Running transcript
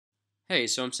Hey,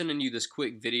 so I'm sending you this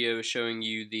quick video showing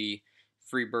you the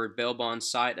Freebird Bail Bond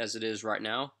site as it is right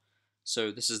now.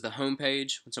 So this is the home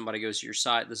page. When somebody goes to your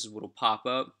site, this is what will pop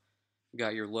up. You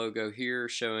got your logo here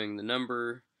showing the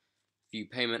number, view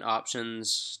payment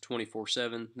options,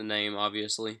 24/7, the name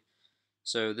obviously.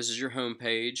 So this is your home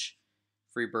page.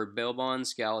 Freebird Bail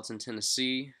Bonds, Gallatin,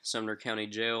 Tennessee, Sumner County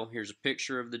Jail. Here's a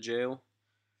picture of the jail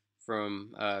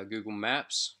from Google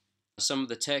Maps. Some of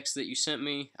the text that you sent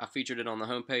me, I featured it on the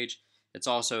homepage. It's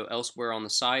also elsewhere on the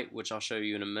site, which I'll show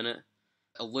you in a minute.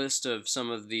 A list of some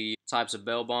of the types of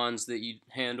bail bonds that you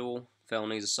handle: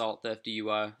 felonies, assault, theft,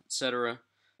 DUI, etc.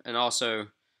 And also,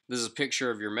 this is a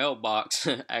picture of your mailbox.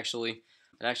 Actually,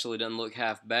 it actually doesn't look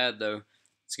half bad though.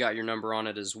 It's got your number on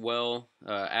it as well,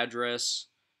 address,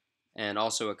 and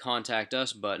also a contact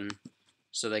us button.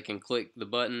 So they can click the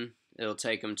button, it'll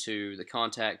take them to the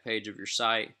contact page of your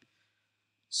site.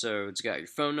 So it's got your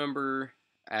phone number,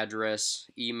 address,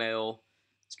 email.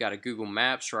 It's got a Google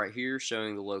Maps right here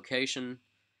showing the location.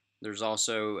 There's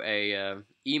also a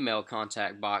email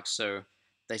contact box, so if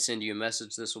they send you a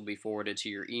message, this will be forwarded to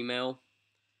your email.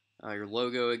 Your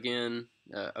logo again,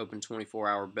 open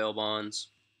 24-hour bail bonds.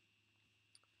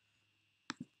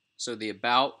 So the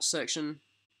About section,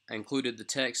 I included the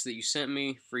text that you sent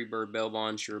me, Freebird Bail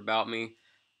Bonds, your About Me.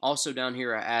 Also down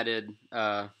here I added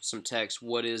some text,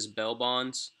 what is bail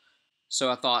bonds?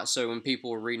 So I thought, so when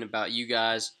people are reading about you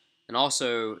guys, and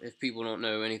also if people don't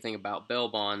know anything about bail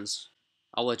bonds,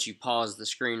 I'll let you pause the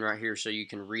screen right here so you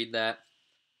can read that.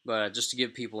 But just to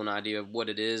give people an idea of what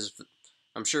it is,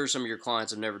 I'm sure some of your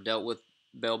clients have never dealt with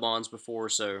bail bonds before,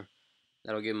 so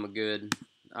that'll give them a good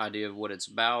idea of what it's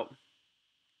about.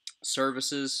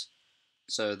 Services.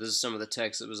 So this is some of the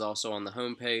text that was also on the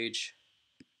home page.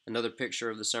 Another picture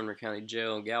of the Sumner County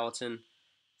Jail in Gallatin.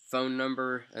 Phone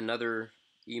number, another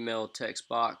email text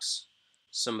box.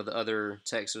 Some of the other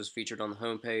text was featured on the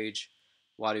home page.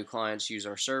 Why do clients use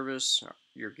our service?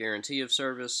 Your guarantee of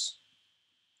service.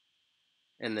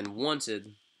 And then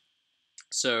wanted.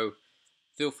 So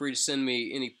feel free to send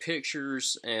me any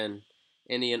pictures and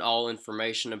any and all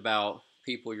information about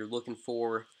people you're looking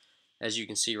for. As you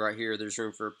can see right here, there's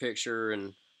room for a picture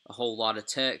and a whole lot of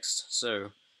text.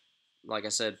 So like I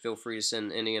said, feel free to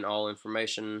send any and all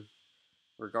information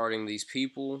regarding these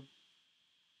people.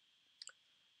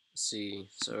 Let's see,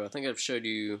 so I think I've showed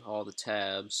you all the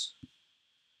tabs,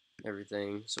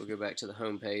 everything. So we'll go back to the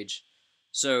home page.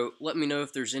 So let me know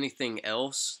if there's anything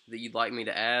else that you'd like me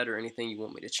to add or anything you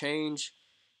want me to change,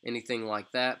 anything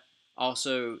like that.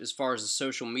 Also, as far as the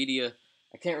social media,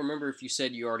 I can't remember if you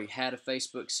said you already had a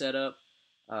Facebook set up.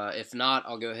 If not,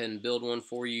 I'll go ahead and build one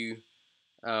for you.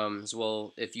 As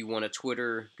well, if you want a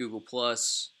Twitter, Google+,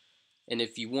 and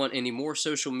if you want any more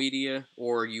social media,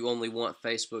 or you only want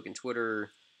Facebook and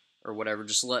Twitter or whatever,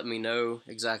 just let me know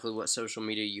exactly what social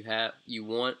media you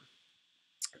want,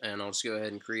 and I'll just go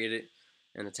ahead and create it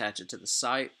and attach it to the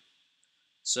site.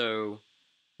 So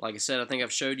like I said, I think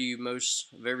I've showed you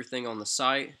most of everything on the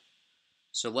site.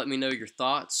 So let me know your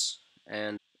thoughts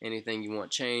and anything you want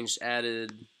changed,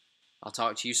 added. I'll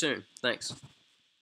talk to you soon. Thanks.